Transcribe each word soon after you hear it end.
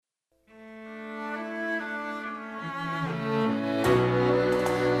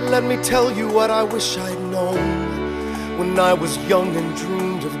let me tell you what I wish I'd known when I was young and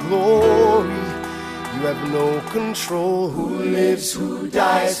dreamed of glory. You have no control. Who lives, who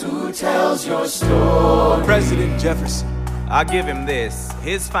dies, who tells your story? President Jefferson. I'll give him this.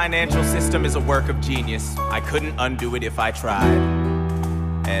 His financial system is a work of genius. I couldn't undo it if I tried.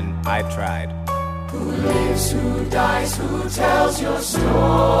 And I tried. Who lives, who dies, who tells your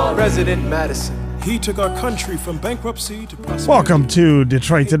story? President Madison. He took our country from bankruptcy to prosperity. Welcome to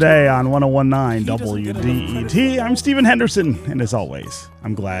Detroit Today on 101.9 WDET. I'm Stephen Henderson, and as always,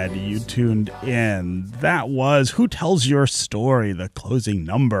 I'm glad you tuned in. That was Who Tells Your Story, the closing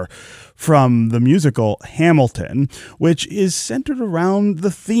number from the musical Hamilton, which is centered around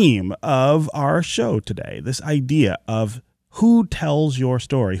the theme of our show today, this idea of who tells your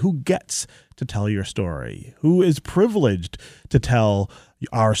story, who gets to tell your story, who is privileged to tell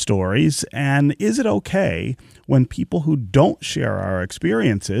our stories, and is it okay when people who don't share our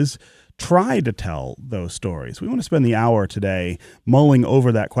experiences try to tell those stories? We want to spend the hour today mulling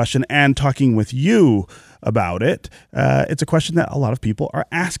over that question and talking with you about it. It's a question that a lot of people are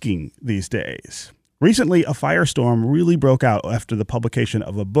asking these days. Recently, a firestorm really broke out after the publication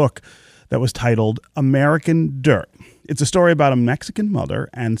of a book that was titled American Dirt. It's a story about a Mexican mother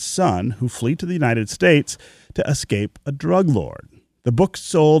and son who flee to the United States to escape a drug lord. The book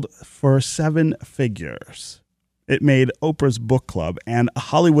sold for 7 figures. It made Oprah's Book Club, and a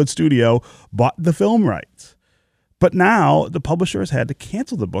Hollywood studio bought the film rights. But now the publisher has had to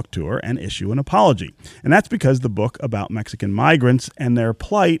cancel the book tour and issue an apology. And that's because the book about Mexican migrants and their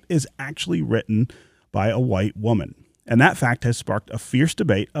plight is actually written by a white woman. And that fact has sparked a fierce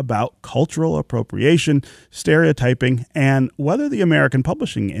debate about cultural appropriation, stereotyping, and whether the American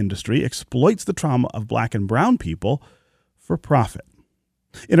publishing industry exploits the trauma of black and brown people for profit.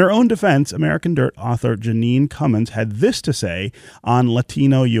 In her own defense, American Dirt author Janine Cummins had this to say on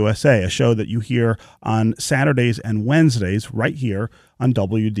Latino USA, a show that you hear on Saturdays and Wednesdays right here on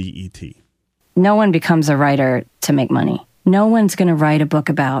WDET. No one becomes a writer to make money. No one's going to write a book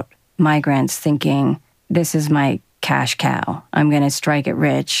about migrants thinking, this is my cash cow. I'm going to strike it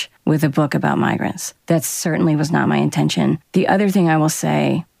rich with a book about migrants. That certainly was not my intention. The other thing I will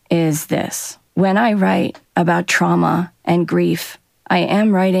say is this. When I write about trauma and grief, I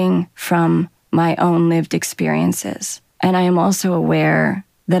am writing from my own lived experiences. And I am also aware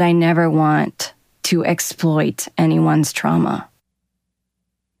that I never want to exploit anyone's trauma.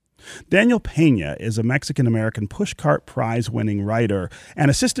 Daniel Pena is a Mexican-American pushcart prize-winning writer and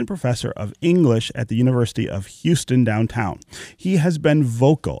assistant professor of English at the University of Houston downtown. He has been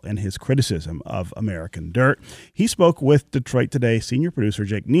vocal in his criticism of American Dirt. He spoke with Detroit Today senior producer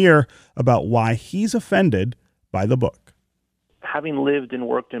Jake Neer about why he's offended by the book. Having lived and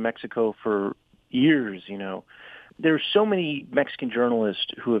worked in Mexico for years, there's so many Mexican journalists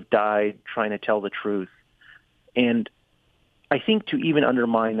who have died trying to tell the truth. And I think to even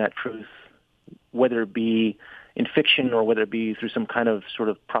undermine that truth, whether it be in fiction or whether it be through some kind of sort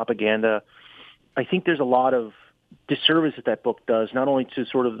of propaganda, I think there's a lot of disservice that book does, not only to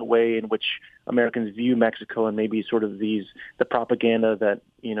sort of the way in which Americans view Mexico and maybe sort of the propaganda that,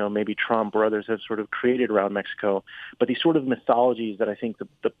 maybe Trump or others have sort of created around Mexico, but these sort of mythologies that I think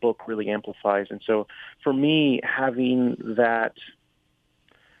the book really amplifies. And so for me, having that,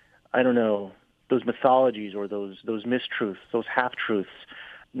 those mythologies or those mistruths, those half-truths,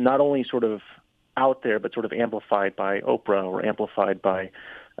 not only sort of out there, but sort of amplified by Oprah or amplified by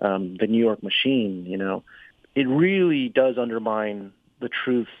the New York machine, it really does undermine the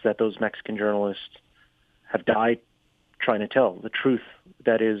truths that those Mexican journalists have died trying to tell. The truth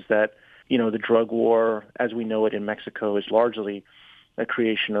that is that, the drug war, as we know it in Mexico, is largely a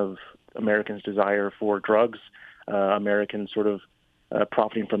creation of Americans' desire for drugs, Americans sort of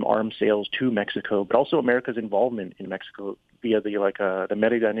profiting from arms sales to Mexico, but also America's involvement in Mexico via the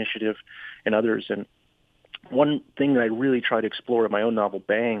Merida Initiative and others. And one thing that I really tried to explore in my own novel,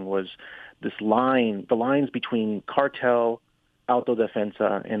 Bang, was the lines between cartel,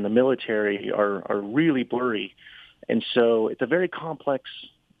 autodefensa, and the military are really blurry. And so it's a very complex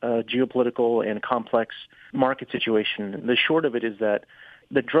geopolitical and complex market situation. The short of it is that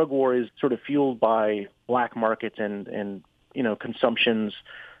the drug war is sort of fueled by black markets and consumptions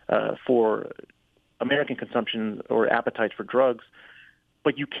for American consumption or appetite for drugs,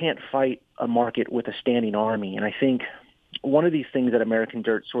 but you can't fight a market with a standing army. And I think one of these things that American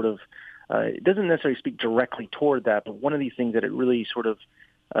Dirt sort of, it doesn't necessarily speak directly toward that, but one of these things that it really sort of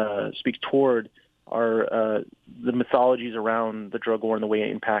speaks toward are the mythologies around the drug war and the way it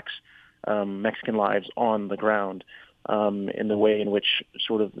impacts Mexican lives on the ground, in the way in which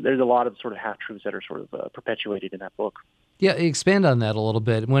sort of there's a lot of sort of half-truths that are sort of perpetuated in that book. Yeah, expand on that a little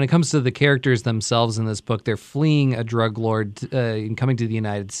bit. When it comes to the characters themselves in this book, they're fleeing a drug lord and coming to the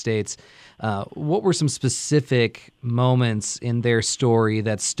United States. What were some specific moments in their story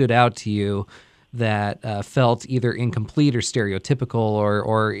that stood out to you that felt either incomplete or stereotypical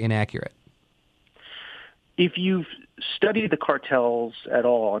or inaccurate? If you've studied the cartels at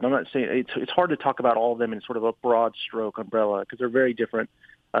all, and I'm not saying it's hard to talk about all of them in sort of a broad stroke umbrella because they're very different.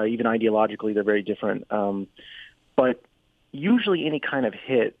 Even ideologically, they're very different. But usually any kind of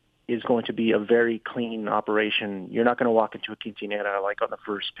hit is going to be a very clean operation. You're not going to walk into a quinceañera like on the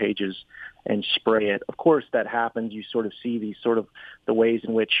first pages and spray it. Of course, that happens. You sort of see these sort of the ways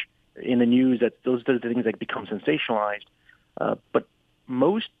in which in the news that those are the things that become sensationalized. But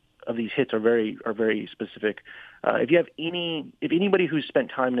most of these hits are very specific. If anybody who's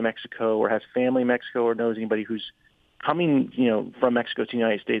spent time in Mexico or has family in Mexico or knows anybody who's coming, from Mexico to the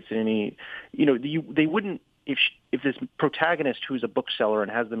United States, they wouldn't. If this protagonist who's a bookseller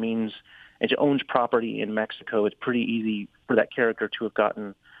and has the means and owns property in Mexico, it's pretty easy for that character to have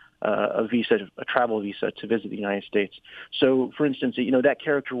gotten a travel visa to visit the United States. So, for instance, that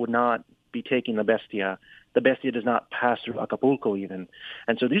character would not be taking the Bestia. The Bestia does not pass through Acapulco even.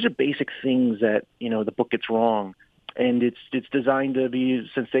 And so these are basic things that, the book gets wrong. And it's designed to be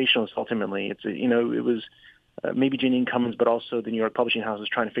sensationalist ultimately. It was maybe Janine Cummins, but also the New York publishing house is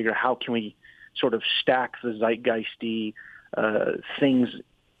trying to figure out how can we sort of stack the zeitgeisty things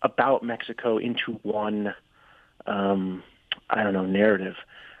about Mexico into one, narrative.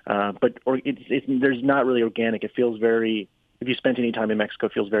 There's not really organic. It feels very, if you spent any time in Mexico,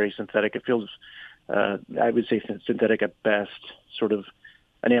 it feels very synthetic. It feels, I would say synthetic at best, sort of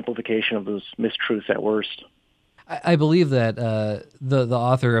an amplification of those mistruths at worst. I believe that the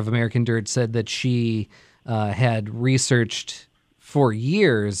author of American Dirt said that she had researched for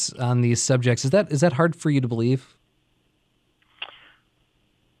years on these subjects. Is that hard for you to believe?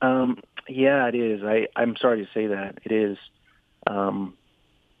 Yeah, it is. I'm sorry to say that. It is. I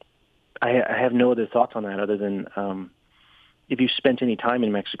have no other thoughts on that other than if you spent any time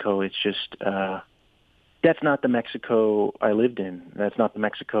in Mexico, it's just that's not the Mexico I lived in. That's not the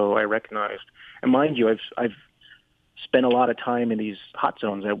Mexico I recognized. And mind you, I've spent a lot of time in these hot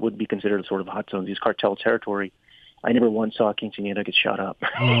zones that would be considered sort of hot zones, these cartel territory. I never once saw a quinceañera get shot up.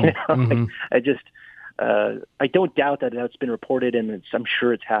 Mm-hmm. I don't doubt that that's been reported, and I'm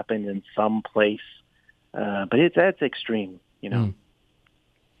sure it's happened in some place. But that's extreme, Mm.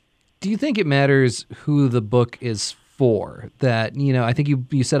 Do you think it matters who the book is for? That, I think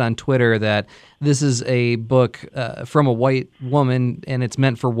you said on Twitter that this is a book from a white woman, and it's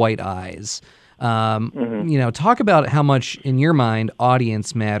meant for white eyes. Talk about how much, in your mind,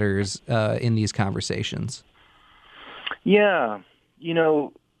 audience matters in these conversations. Yeah,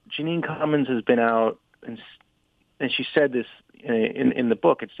 Janine Cummins has been out, and she said this in the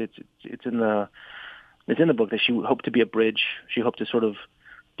book. It's in the book that she hoped to be a bridge. She hoped to sort of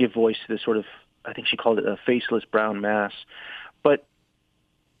give voice to this sort of, I think she called it a faceless brown mass. But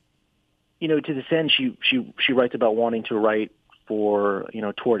to this end, she writes about wanting to write for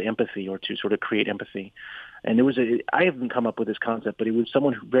toward empathy or to sort of create empathy. And I haven't come up with this concept, but it was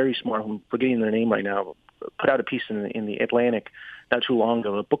someone very smart, who I'm forgetting their name right now, put out a piece in the Atlantic not too long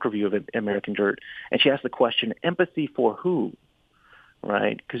ago, a book review of American Dirt, and she asked the question, empathy for who?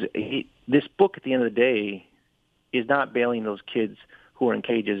 Right? Because this book, at the end of the day, is not bailing those kids who are in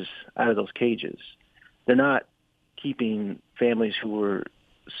cages out of those cages. They're not keeping families who are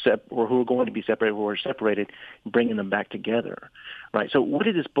or who are going to be separated, who are separated, bringing them back together, right? So what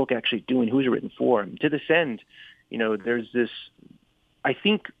is this book actually doing? Who is it written for? And to this end, there's this, I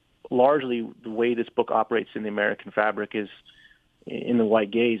think largely the way this book operates in the American fabric is, in the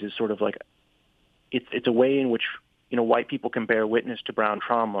white gaze, is sort of like, it's a way in which, white people can bear witness to brown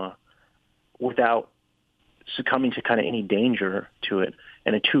trauma without succumbing to kind of any danger to it,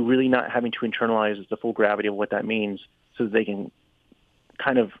 and two, really not having to internalize the full gravity of what that means so that they can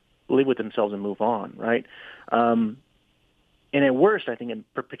kind of live with themselves and move on, right? And at worst, I think it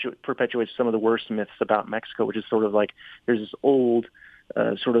perpetuates some of the worst myths about Mexico, which is sort of like there's this old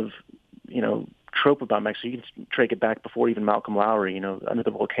sort of, trope about Mexico. You can trace it back before even Malcolm Lowry, under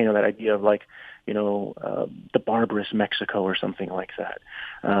the volcano, that idea of like, the barbarous Mexico or something like that.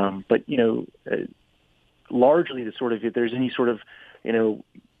 But, largely the sort of, if there's any sort of,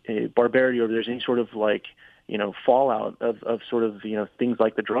 barbarity, or if there's any sort of like, fallout of sort of, things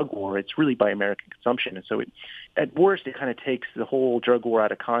like the drug war, it's really by American consumption. And so at worst, it kind of takes the whole drug war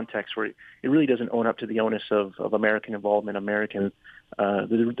out of context, where it really doesn't own up to the onus of American involvement,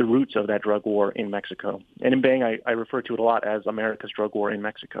 the roots of that drug war in The Bang, I refer to it a lot as America's drug war in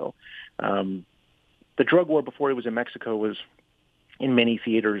Mexico. The the drug war before it was in Mexico was in many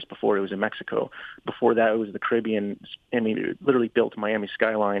theaters before it was in Mexico. Before that, it was the Caribbean. I mean, it literally built Miami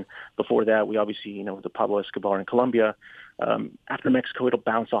skyline. Before that, we obviously, the Pablo Escobar in Colombia. After Mexico, it'll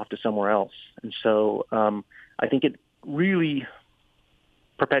bounce off to somewhere else. And so I think it really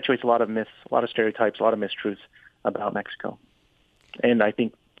perpetuates a lot of myths, a lot of stereotypes, a lot of mistruths about Mexico. And I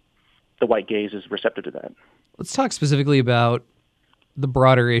think the white gaze is receptive to that. Let's talk specifically about the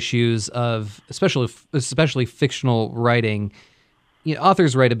broader issues of especially fictional writing.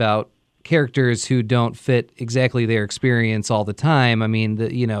 Authors write about characters who don't fit exactly their experience all the time. I mean,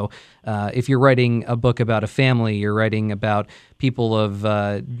 if you're writing a book about a family, you're writing about people of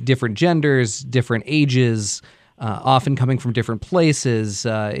different genders, different ages, often coming from different places.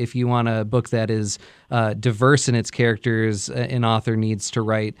 If you want a book that is diverse in its characters, an author needs to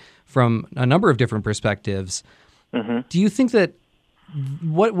write from a number of different perspectives. Mm-hmm. Do you think that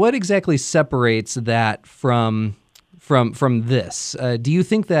what exactly separates that from this? Do you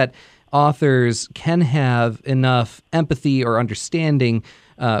think that authors can have enough empathy or understanding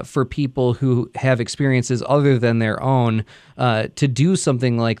for people who have experiences other than their own to do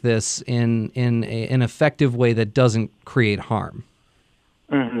something like this in an effective way that doesn't create harm?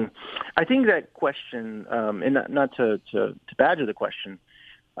 Mm-hmm. I think that question, and not to badger the question,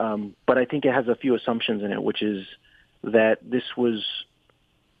 but I think it has a few assumptions in it, which is that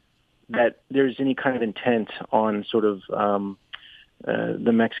that there's any kind of intent on sort of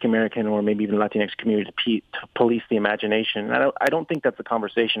the Mexican-American or maybe even Latinx community to police the imagination. I don't think that's the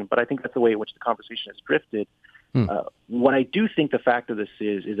conversation, but I think that's the way in which the conversation has drifted. What I do think the fact of this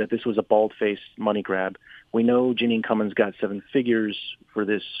is that this was a bald-faced money grab. We know Janine Cummins got 7 figures for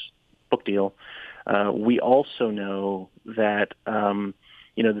this book deal. We also know that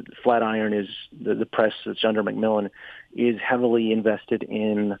Flatiron is the press that's under Macmillan is heavily invested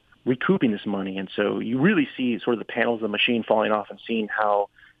in recouping this money. And so you really see sort of the panels of the machine falling off and seeing how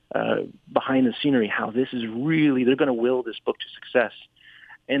behind the scenery, how this is really, they're going to will this book to success.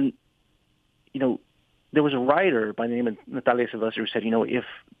 And, there was a writer by the name of Natalia Sylvester who said, if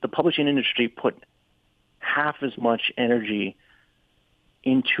the publishing industry put half as much energy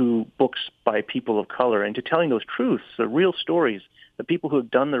into books by people of color, into telling those truths, the real stories, the people who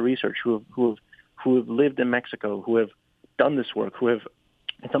have done the research, who have lived in Mexico, who have done this work, who have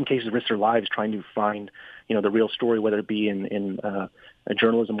in some cases risked their lives trying to find, the real story, whether it be in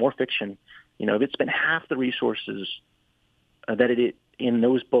journalism or fiction. If it spent half the resources that it in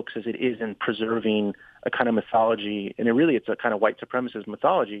those books as it is in preserving a kind of mythology, and it's a kind of white supremacist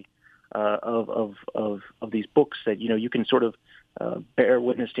mythology of these books that you can sort of bear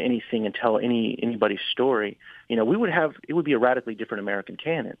witness to anything and tell anybody's story. It would be a radically different American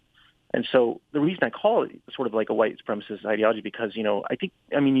canon. And so the reason I call it sort of like a white supremacist ideology, because,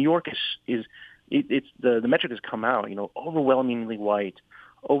 New York it's the metric has come out, overwhelmingly white,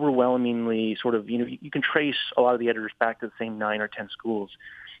 overwhelmingly sort of, you can trace a lot of the editors back to the same 9 or 10 schools.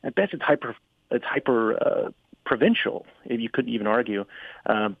 At best, it's hyper provincial, if you could even argue.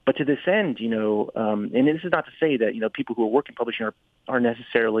 But to this end, and this is not to say that, people who are working publishing are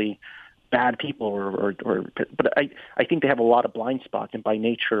necessarily bad people but I think they have a lot of blind spots, and by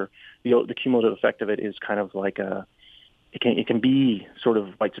nature, the cumulative effect of it is kind of like it can be sort of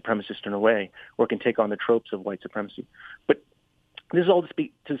white supremacist in a way, or it can take on the tropes of white supremacy. But this is all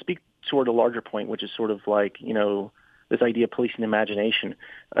to speak toward a larger point, which is sort of like, this idea of policing imagination.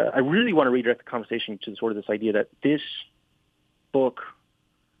 I really want to redirect the conversation to sort of this idea that this book,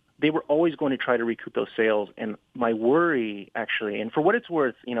 they were always going to try to recoup those sales. And my worry, actually, and for what it's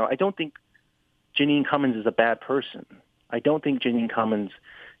worth, I don't think Janine Cummins is a bad person. I don't think Janine Cummins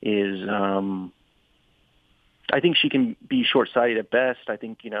is, I think she can be short-sighted at best. I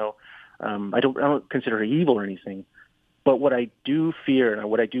think, I don't consider her evil or anything. But what I do fear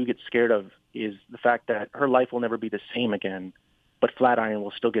and what I do get scared of is the fact that her life will never be the same again, but Flatiron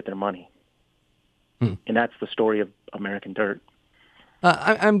will still get their money. And that's the story of American Dirt.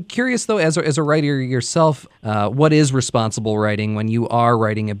 I'm curious, though, as a writer yourself, what is responsible writing when you are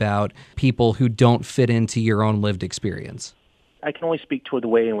writing about people who don't fit into your own lived experience? I can only speak toward the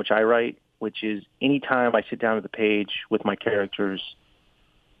way in which I write, which is anytime I sit down at the page with my characters,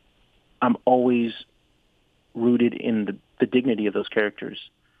 I'm always rooted in the dignity of those characters.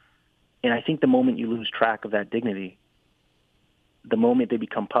 And I think the moment you lose track of that dignity, the moment they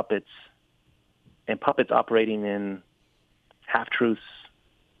become puppets, and puppets operating in half-truths,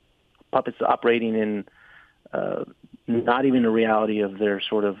 puppets operating in not even the reality of their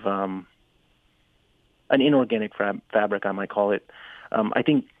sort of an inorganic fabric, I might call it. I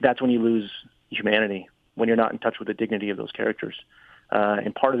think that's when you lose humanity, when you're not in touch with the dignity of those characters.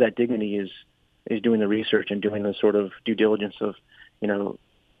 And part of that dignity is is doing the research and doing the sort of due diligence of,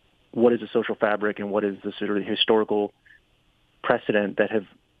 what is the social fabric and what is the sort of historical precedent that have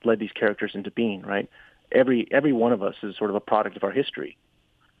led these characters into being, right? Every one of us is sort of a product of our history,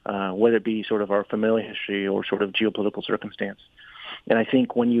 whether it be sort of our familial history or sort of geopolitical circumstance. And I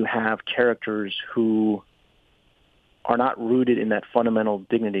think when you have characters who are not rooted in that fundamental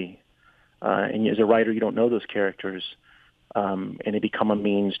dignity, and as a writer you don't know those characters, and they become a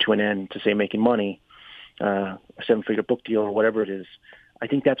means to an end to, say, making money, a 7-figure book deal or whatever it is, I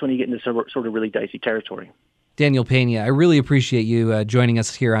think that's when you get into sort of really dicey territory. Daniel Pena, I really appreciate you joining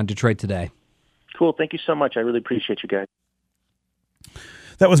us here on Detroit Today. Cool. Thank you so much. I really appreciate you guys.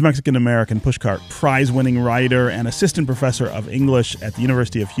 That was Mexican-American pushcart prize-winning writer and assistant professor of English at the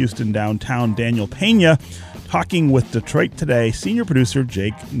University of Houston downtown, Daniel Pena, talking with Detroit Today senior producer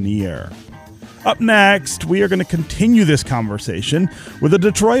Jake Neer. Up next, we are going to continue this conversation with a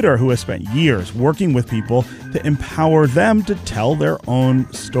Detroiter who has spent years working with people to empower them to tell their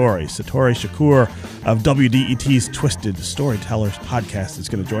own stories. Satori Shakur of WDET's Twisted Storytellers podcast is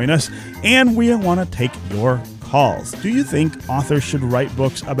going to join us, and we want to take your calls. Do you think authors should write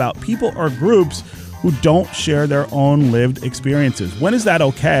books about people or groups who don't share their own lived experiences? When is that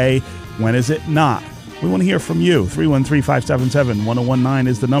okay? When is it not? We want to hear from you. 313-577-1019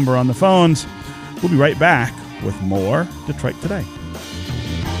 is the number on the phones. We'll be right back with more Detroit Today.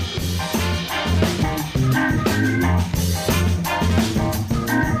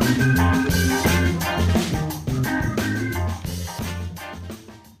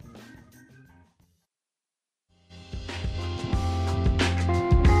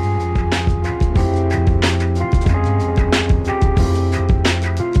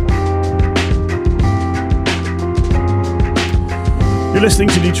 You're listening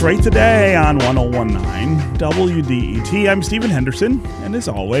to Detroit Today on 1019 WDET. I'm Stephen Henderson, and as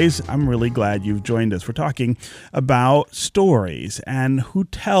always, I'm really glad you've joined us. We're talking about stories and who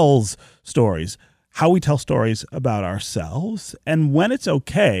tells stories, how we tell stories about ourselves, and when it's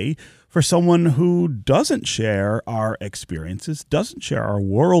okay for someone who doesn't share our experiences, doesn't share our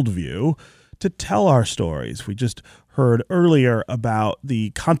worldview, to tell our stories. We just heard earlier about the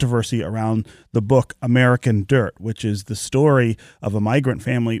controversy around the book American Dirt, which is the story of a migrant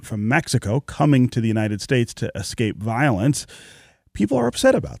family from Mexico coming to the United States to escape violence. People are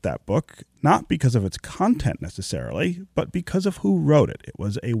upset about that book, not because of its content necessarily, but because of who wrote it. It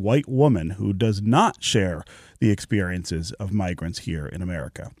was a white woman who does not share the experiences of migrants here in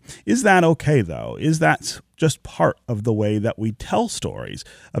America. Is that okay, though? Is that just part of the way that we tell stories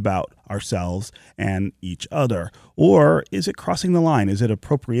about ourselves and each other? Or is it crossing the line? Is it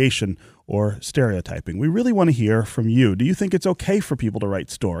appropriation or stereotyping? We really want to hear from you. Do you think it's okay for people to write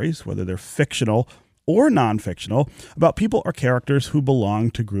stories, whether they're fictional or non-fictional, about people or characters who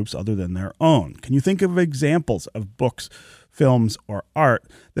belong to groups other than their own? Can you think of examples of books, films, or art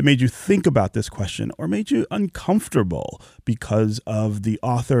that made you think about this question or made you uncomfortable because of the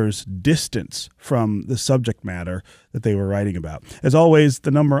author's distance from the subject matter that they were writing about? As always, the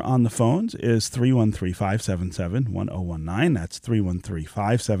number on the phones is 313-577-1019. That's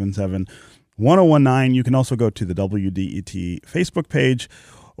 313-577-1019. You can also go to the WDET Facebook page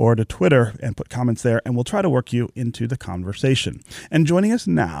or to Twitter and put comments there, and we'll try to work you into the conversation. And joining us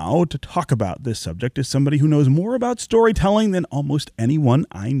now to talk about this subject is somebody who knows more about storytelling than almost anyone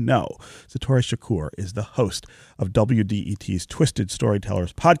I know. Satori Shakur is the host of WDET's Twisted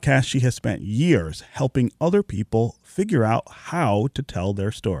Storytellers podcast. She has spent years helping other people figure out how to tell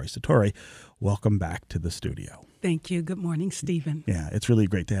their story. Satori, welcome back to the studio. Thank you. Good morning, Stephen. Yeah, it's really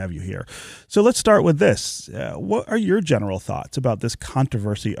great to have you here. So let's start with this. What are your general thoughts about this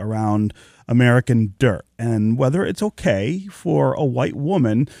controversy around American Dirt and whether it's okay for a white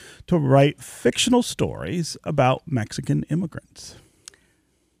woman to write fictional stories about Mexican immigrants?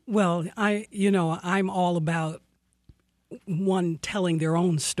 Well, I'm all about one telling their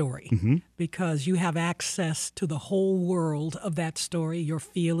own story because you have access to the whole world of that story, your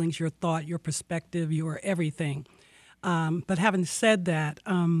feelings, your thought, your perspective, your everything. But having said that,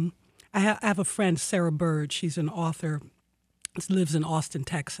 I have a friend, Sarah Bird. She's an author, lives in Austin,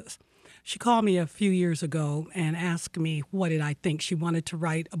 Texas. She called me a few years ago and asked me what did I think. She wanted to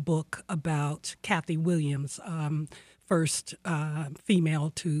write a book about Kathy Williams, first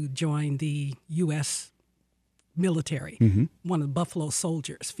female to join the U.S. military, one of the Buffalo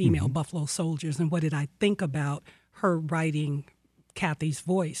Soldiers, female Buffalo Soldiers, and what did I think about her writing Kathy's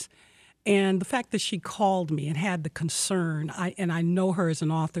voice. And the fact that she called me and had the concern, I know her as an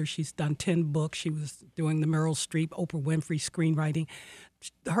author. She's done 10 books. She was doing the Meryl Streep, Oprah Winfrey screenwriting.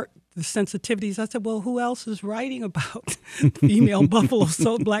 The sensitivities, I said, well, who else is writing about female buffalo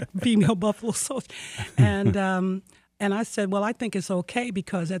soldiers, black female buffalo soldiers? And I said, well, I think it's okay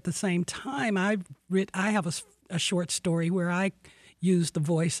because at the same time, I have a short story where I used the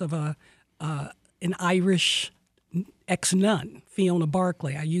voice of an Irish ex-nun, Fiona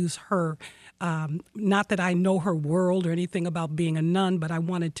Barclay. I use her, not that I know her world or anything about being a nun, but I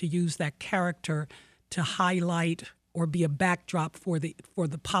wanted to use that character to highlight or be a backdrop for the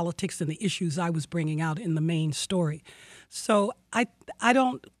politics and the issues I was bringing out in the main story. So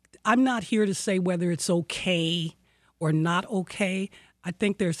I'm not here to say whether it's okay or not okay. I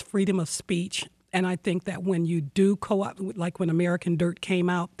think there's freedom of speech. And I think that when you do co-op, like when American Dirt came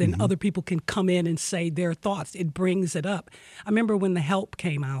out, then other people can come in and say their thoughts. It brings it up. I remember when The Help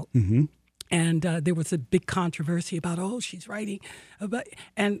came out, and there was a big controversy about, she's writing.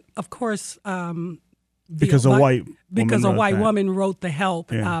 And of course, because a white woman wrote The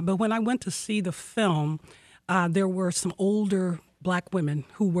Help. Yeah. But when I went to see the film, there were some older Black women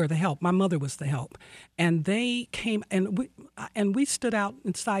who were The Help. My mother was The Help. And they came, and we stood out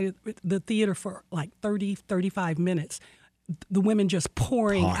inside the theater for like 30, 35 minutes, the women just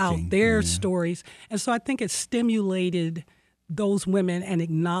pouring out their stories. And so I think it stimulated those women and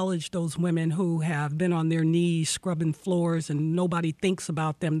acknowledged those women who have been on their knees scrubbing floors and nobody thinks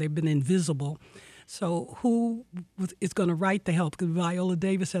about them. They've been invisible. So who is going to write The Help? Because Viola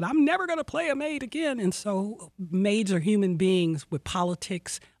Davis said, I'm never going to play a maid again. And so maids are human beings with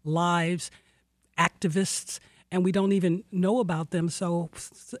politics, lives, activists, and we don't even know about them. So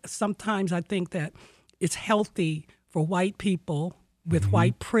sometimes I think that it's healthy for white people with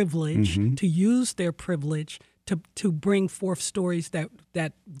white privilege to use their privilege to bring forth stories that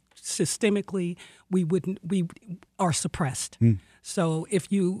systemically we are suppressed. So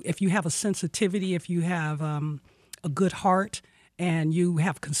if you have a sensitivity, if you have a good heart, and you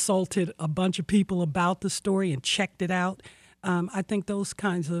have consulted a bunch of people about the story and checked it out, I think those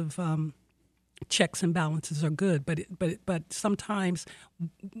kinds of checks and balances are good. But sometimes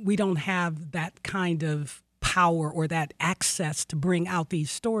we don't have that kind of power or that access to bring out these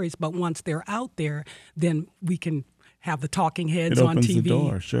stories. But once they're out there, then we can have the talking heads on TV. It opens the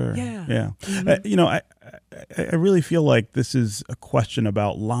door, sure. Yeah. I really feel like this is a question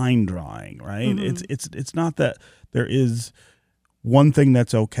about line drawing, right? It's not that there is one thing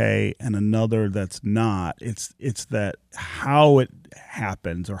that's okay and another that's not. It's that how it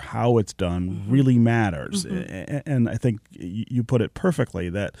happens or how it's done really matters. And I think you put it perfectly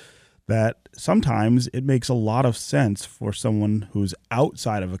that sometimes it makes a lot of sense for someone who's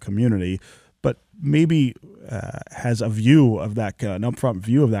outside of a community but maybe has a view of that, an upfront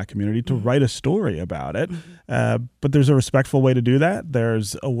view of that community, to write a story about it. But there's a respectful way to do that.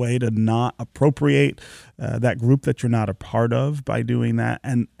 There's a way to not appropriate that group that you're not a part of by doing that.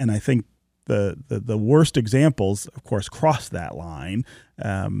 And I think the worst examples, of course, cross that line.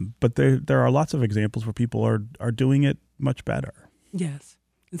 But there are lots of examples where people are doing it much better. Yes.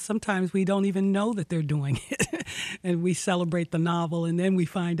 And sometimes we don't even know that they're doing it, and we celebrate the novel, and then we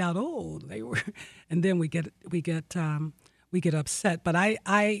find out, they were, and then we get upset. But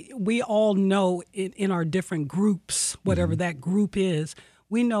we all know in our different groups, whatever that group is,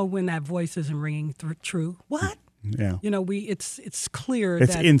 we know when that voice isn't ringing true. What? Yeah. It's clear.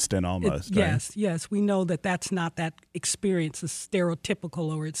 It's that instant almost. Right? Yes. We know that's not that experience is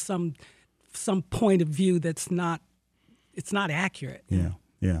stereotypical, or it's some point of view that's not. It's not accurate. Yeah.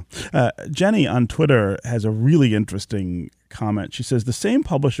 Jenny on Twitter has a really interesting comment. She says, the same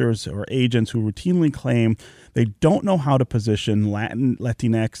publishers or agents who routinely claim they don't know how to position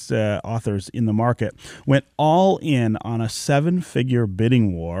Latinx authors in the market went all in on a 7-figure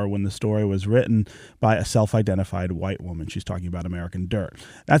bidding war when the story was written by a self-identified white woman. She's talking about American Dirt.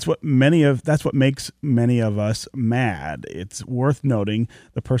 That's what makes many of us mad. It's worth noting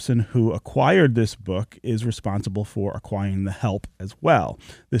the person who acquired this book is responsible for acquiring The Help as well.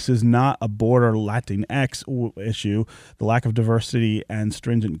 This is not a border Latinx issue. The lack of diversity and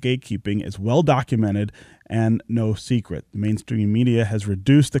stringent gatekeeping is well documented and no secret. The mainstream media has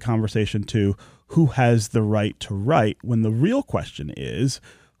reduced the conversation to who has the right to write, when the real question is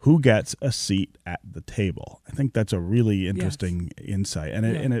who gets a seat at the table. I think that's a really interesting insight, and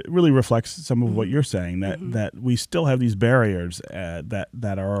it really reflects some of what you're saying, that we still have these barriers that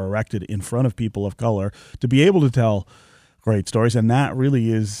are erected in front of people of color to be able to tell great stories, and that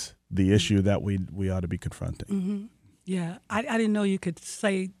really is the issue that we ought to be confronting. Yeah, I didn't know you could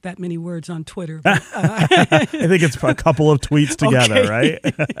say that many words on Twitter. But, I think it's a couple of tweets together, right?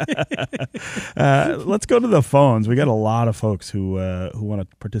 Let's go to the phones. We got a lot of folks who want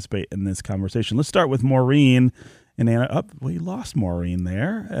to participate in this conversation. Let's start with Maureen in Anna. Oh, we lost Maureen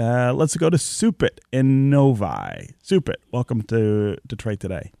there. Let's go to Supit in Novi. Supit, welcome to Detroit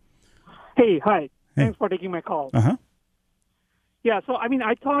Today. Hey, hi. Thanks for taking my call. Uh-huh. Yeah, so,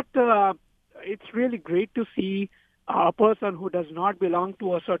 I thought it's really great to see a person who does not belong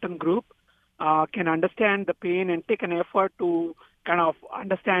to a certain group can understand the pain and take an effort to kind of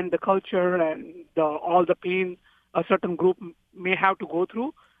understand the culture and all the pain a certain group may have to go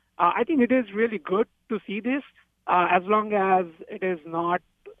through. I think it is really good to see this as long as it is not,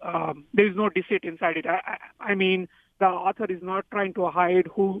 there is no deceit inside it. I mean, the author is not trying to hide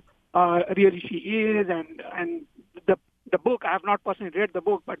who really she is, and the book, I have not personally read the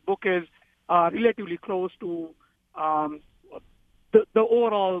book, but book is relatively close to the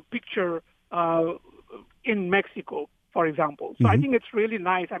overall picture in Mexico, for example. So I think it's really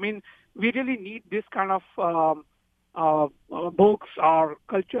nice. I mean, we really need this kind of books or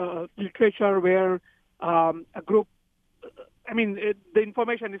culture, literature where a group, the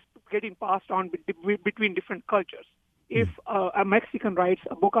information is getting passed on between different cultures. If a Mexican writes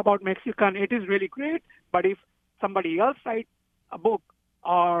a book about Mexican, it is really great. But if somebody else writes a book,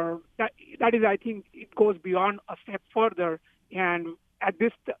 or that is, I think, it goes beyond a step further. And at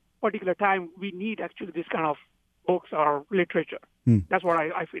this particular time, we need actually this kind of books or literature. That's what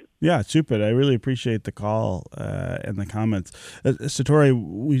I feel. Yeah, super. I really appreciate the call and the comments. Satori,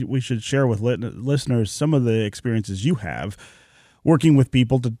 we should share with listeners some of the experiences you have working with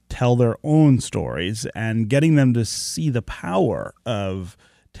people to tell their own stories and getting them to see the power of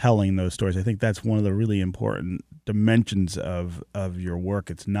telling those stories. I think that's one of the really important dimensions of your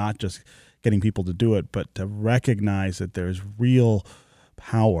work. It's not just getting people to do it, but to recognize that there's real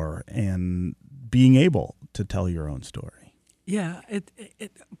power in being able to tell your own story. Yeah,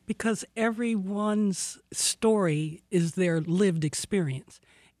 because everyone's story is their lived experience,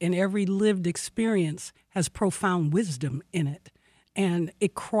 and every lived experience has profound wisdom in it. And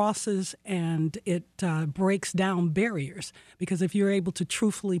it crosses and it breaks down barriers, because if you're able to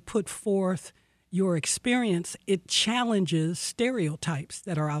truthfully put forth your experience, it challenges stereotypes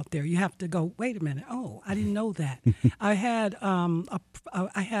that are out there. You have to go, wait a minute, oh, I didn't know that. I had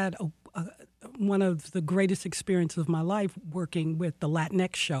one of the greatest experiences of my life working with the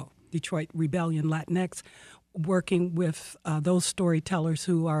Latinx show, Detroit Rebellion Latinx, working with those storytellers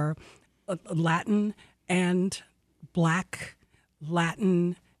who are Latin and Black,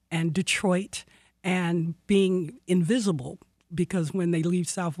 Latin and Detroit, and being invisible, because when they leave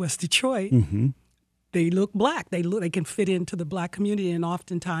Southwest Detroit, they look Black. They can fit into the Black community, and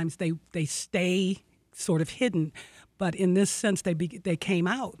oftentimes they stay sort of hidden. But in this sense, they came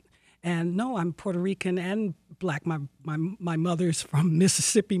out. And no, I'm Puerto Rican and Black. My mother's from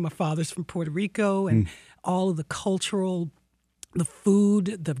Mississippi. My father's from Puerto Rico, and all of the cultural, the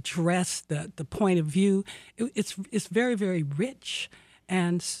food, the dress, the point of view, it's very, very rich.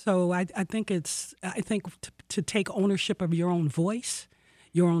 And so I think to take ownership of your own voice,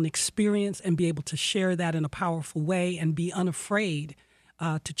 your own experience, and be able to share that in a powerful way and be unafraid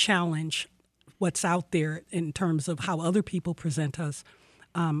to challenge what's out there in terms of how other people present us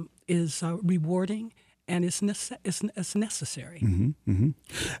is rewarding. And it's necessary.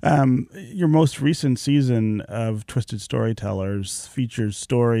 Your most recent season of Twisted Storytellers features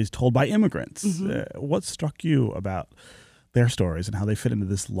stories told by immigrants. What struck you about their stories and how they fit into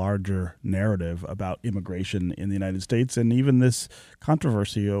this larger narrative about immigration in the United States, and even this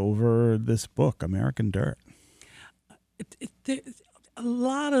controversy over this book, American Dirt? A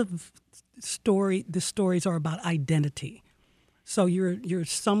lot of the stories are about identity. So you're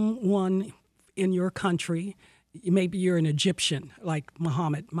someone in your country. Maybe you're an Egyptian, like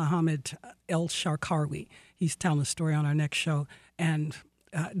Muhammad El Sharqawi. He's telling a story on our next show, and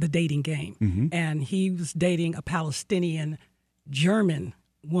the dating game. And he was dating a Palestinian German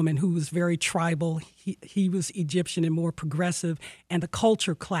woman who was very tribal. He was Egyptian and more progressive, and the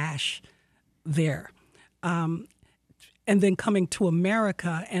culture clash there. And then coming to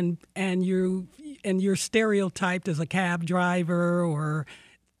America, and you're stereotyped as a cab driver or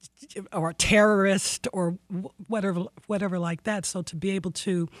a terrorist or whatever like that. So to be able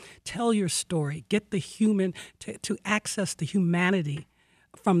to tell your story, get the human, to access the humanity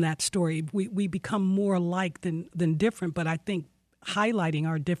from that story, we become more alike than different. But I think highlighting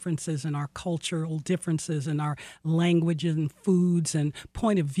our differences and our cultural differences and our languages and foods and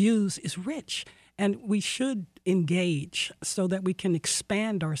point of views is rich. And we should engage so that we can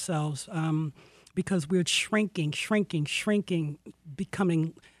expand ourselves. because we're shrinking,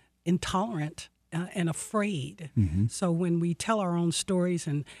 becoming intolerant and afraid. So when we tell our own stories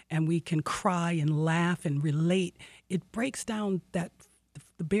and we can cry and laugh and relate, it breaks down the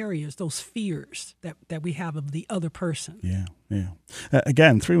barriers, those fears that we have of the other person. Yeah.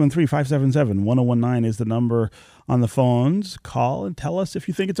 Again, 313-577-1019 is the number on the phones. Call and tell us if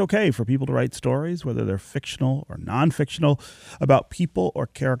you think it's okay for people to write stories, whether they're fictional or non-fictional, about people or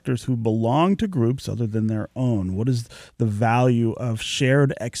characters who belong to groups other than their own. What is the value of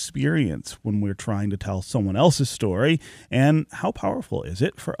shared experience when we're trying to tell someone else's story? And how powerful is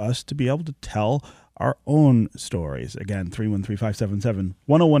it for us to be able to tell our own stories? Again,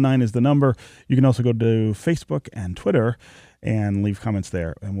 313-577-1019 is the number. You can also go to Facebook and Twitter and leave comments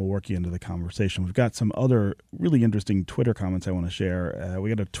there, and we'll work you into the conversation. We've got some other really interesting Twitter comments I want to share. We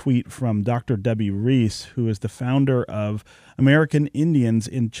got a tweet from Dr. Debbie Reese, who is the founder of American Indians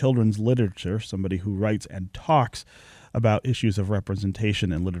in Children's Literature, somebody who writes and talks about issues of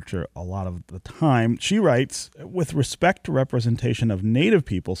representation in literature a lot of the time. She writes, with respect to representation of Native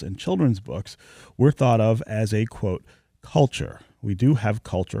peoples in children's books, we're thought of as a, quote, culture. We do have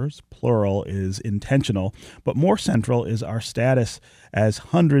cultures, plural is intentional, but more central is our status as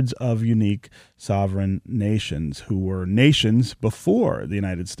hundreds of unique sovereign nations who were nations before the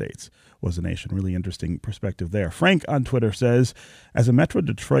United States was a nation. Really interesting perspective there. Frank on Twitter says, as a Metro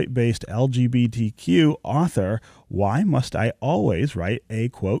Detroit-based LGBTQ author, why must I always write a,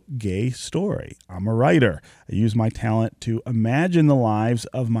 quote, gay story? I'm a writer. I use my talent to imagine the lives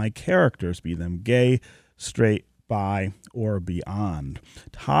of my characters, be them gay, straight, bi, or beyond.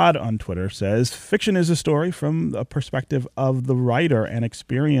 Todd on Twitter says, fiction is a story from the perspective of the writer and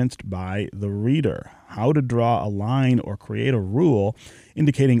experienced by the reader. How to draw a line or create a rule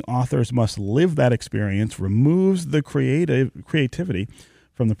indicating authors must live that experience removes the creativity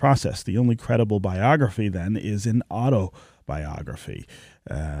from the process. The only credible biography, then, is an autobiography.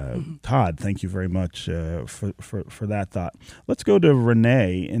 Todd, thank you very much for that thought. Let's go to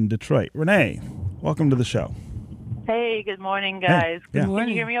Renee in Detroit. Renee, welcome to the show. Hey, good morning, guys. Hey, yeah. Can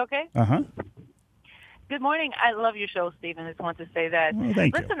you hear me okay? Uh-huh. Good morning. I love your show, Stephen. I just want to say that. Well,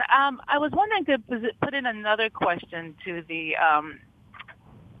 thank you. Listen, I was wondering to put in another question to the,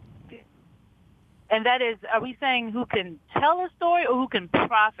 and that is, are we saying who can tell a story or who can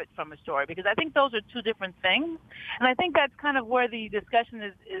profit from a story? Because I think those are two different things. And I think that's kind of where the discussion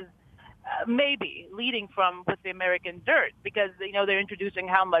is maybe leading from with the American Dirt, because, they're introducing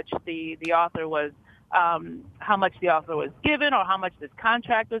how much the author was given, or how much this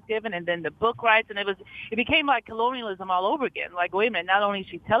contract was given, and then the book rights, and it became like colonialism all over again. Like, wait a minute, not only is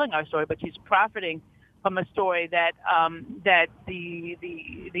she telling our story, but she's profiting from a story that the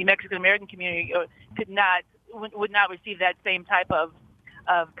Mexican American community would not receive that same type of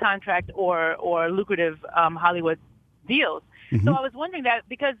contract or lucrative Hollywood deals. Mm-hmm. So I was wondering that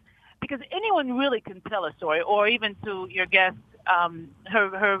because anyone really can tell a story, or even to your guest,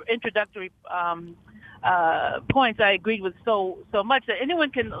 her introductory points I agreed with so much, that anyone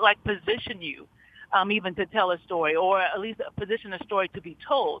can position you even to tell a story, or at least position a story to be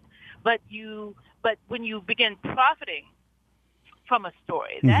told. But when you begin profiting from a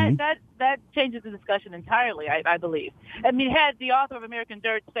story, mm-hmm. that changes the discussion entirely, I believe. I mean, had the author of American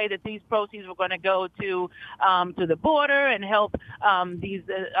Dirt say that these proceeds were going to go to the border and help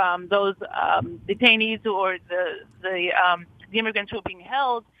those detainees or the immigrants who are being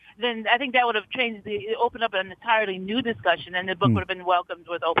held, then I think that would have opened up an entirely new discussion, and the book would have been welcomed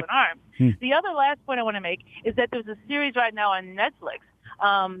with open arms. The other last point I want to make is that there's a series right now on Netflix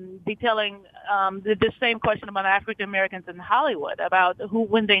detailing the same question about African Americans in Hollywood, about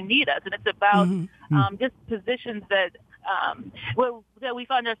when they need us, and it's about just positions that we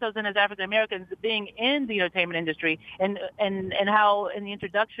find ourselves in as African Americans, being in the entertainment industry, and how in the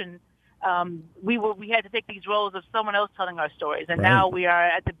introduction we had to take these roles of someone else telling our stories, and now we are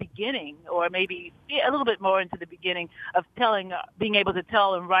at the beginning, or maybe a little bit more into the beginning of being able to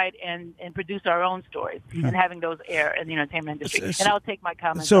tell and write and produce our own stories, and having those air in the entertainment industry. And I'll take my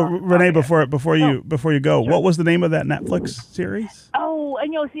comments. So, Renee, before you go, sure. What was the name of that Netflix series? Oh,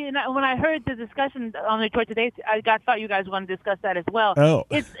 and when I heard the discussion on Detroit Today, I thought you guys wanted to discuss that as well. Oh,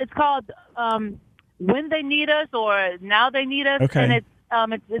 it's called When They Need Us, or Now They Need Us, okay.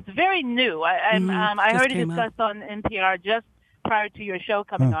 And it's very new. I heard it discussed on NPR just prior to your show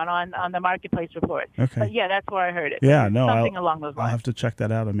coming on the Marketplace Report. Okay. But yeah, that's where I heard it. Yeah, something along those lines. I'll have to check that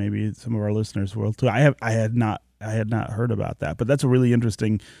out, and maybe some of our listeners will too. I had not heard about that, but that's a really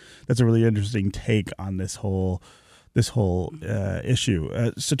interesting take on this whole issue.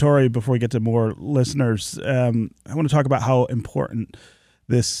 Satori, before we get to more listeners, I want to talk about how important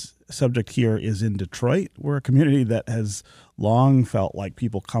this subject here is in Detroit. We're a community that has long felt like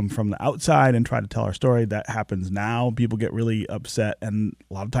people come from the outside and try to tell our story. That happens now. People get really upset, and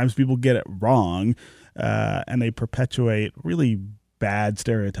a lot of times people get it wrong, and they perpetuate really bad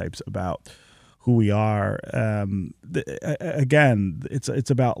stereotypes about who we are. Again, it's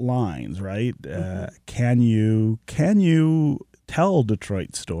about lines, right? Can you tell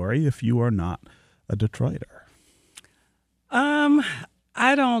Detroit's story if you are not a Detroiter?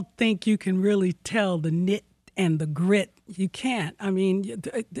 I don't think you can really tell the knit and the grit. You can't. I mean,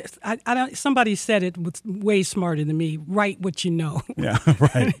 I don't. Somebody said it was way smarter than me. Write what you know. Yeah,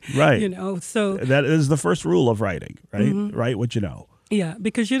 right. You know, so that is the first rule of writing, right? Write what you know. Yeah,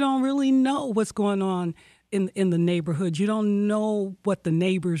 because you don't really know what's going on in the neighborhood. You don't know what the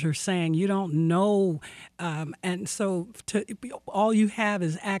neighbors are saying. You don't know, and so all you have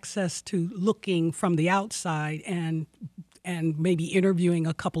is access to looking from the outside and maybe interviewing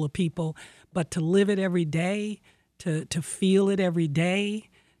a couple of people, but to live it every day, to feel it every day,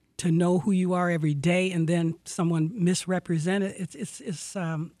 to know who you are every day, and then someone misrepresent it.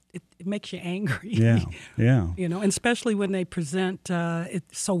 It makes you angry. Yeah. You know, and especially when they present it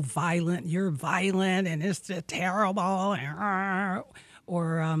so violent. You're violent, and it's terrible.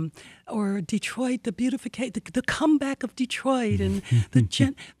 Or Detroit, the beautification, the comeback of Detroit, and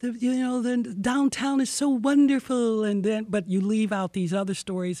the downtown is so wonderful, but you leave out these other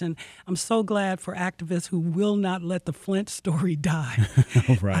stories, and I'm so glad for activists who will not let the Flint story die.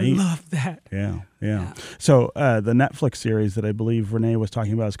 Right. I love that. Yeah. So the Netflix series that I believe Renee was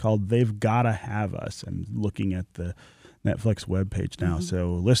talking about is called "They've Gotta Have Us." I'm looking at the Netflix webpage now.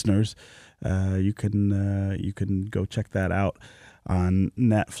 So listeners, you can go check that out on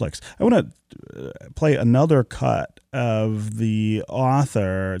Netflix. I want to play another cut of the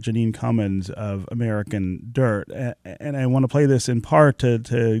author, Janine Cummins, of American Dirt. And I want to play this in part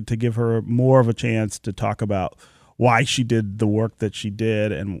to give her more of a chance to talk about why she did the work that she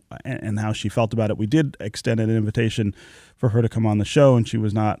did and how she felt about it. We did extend an invitation for her to come on the show, and she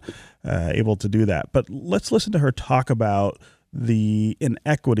was not able to do that. But let's listen to her talk about the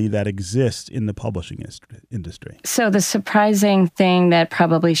inequity that exists in the publishing industry. So the surprising thing that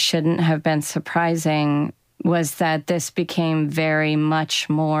probably shouldn't have been surprising was that this became very much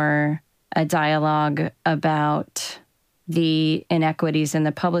more a dialogue about the inequities in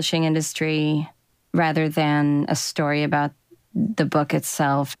the publishing industry rather than a story about the book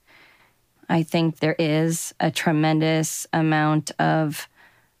itself. I think there is a tremendous amount of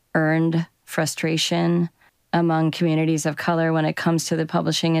earned frustration among communities of color when it comes to the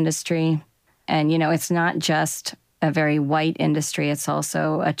publishing industry. And, it's not just a very white industry, it's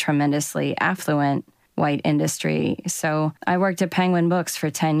also a tremendously affluent white industry. So I worked at Penguin Books for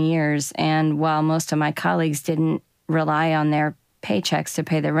 10 years, and while most of my colleagues didn't rely on their paychecks to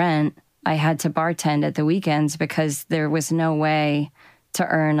pay the rent, I had to bartend at the weekends because there was no way to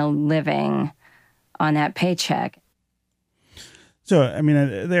earn a living on that paycheck. So, I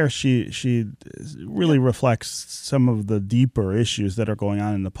mean, there she really reflects some of the deeper issues that are going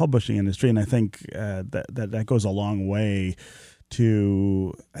on in the publishing industry, and I think that goes a long way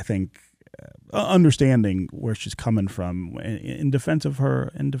to, understanding where she's coming from in defense of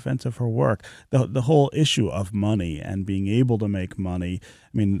her work. The whole issue of money and being able to make money.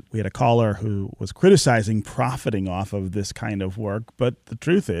 I mean, we had a caller who was criticizing profiting off of this kind of work, but the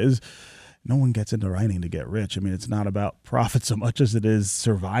truth is, no one gets into writing to get rich. I mean, it's not about profit so much as it is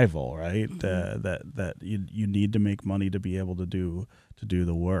survival, right? That you need to make money to be able to do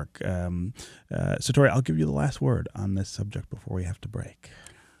the work. So, Tori, I'll give you the last word on this subject before we have to break.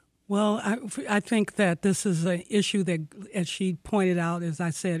 Well, I think that this is an issue that, as she pointed out, as I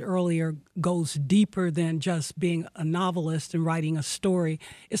said earlier, goes deeper than just being a novelist and writing a story.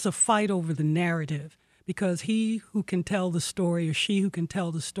 It's a fight over the narrative. Because he who can tell the story or she who can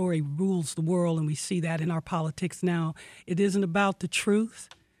tell the story rules the world, and we see that in our politics now. It isn't about the truth.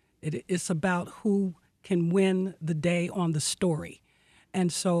 It's about who can win the day on the story.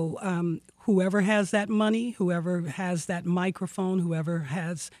 And so whoever has that money, whoever has that microphone, whoever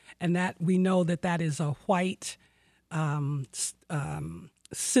has, and that we know that is a white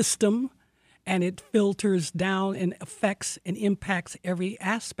system, and it filters down and affects and impacts every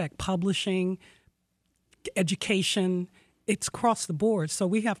aspect, publishing, education, it's across the board. So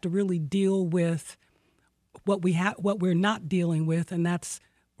we have to really deal with what we're not dealing with, and that's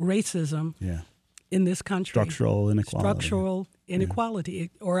racism in this country. Structural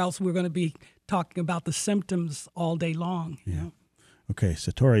inequality. Or else we're going to be talking about the symptoms all day long. Yeah. Okay,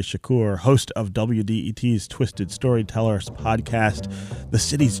 Satori Shakur, host of WDET's Twisted Storytellers podcast, the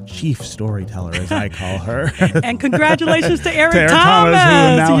city's chief storyteller, as I call her. And congratulations to Eric Thomas,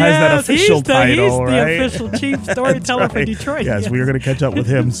 who now has that official title, he's right? the official chief storyteller for Detroit. Yes, we are going to catch up with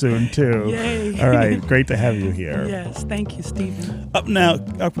him soon, too. Yay. All right, great to have you here. Yes, thank you, Stephen. Up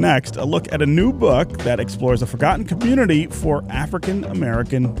next, a look at a new book that explores a forgotten community for African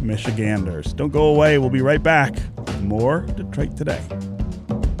American Michiganders. Don't go away. We'll be right back with more Detroit Today.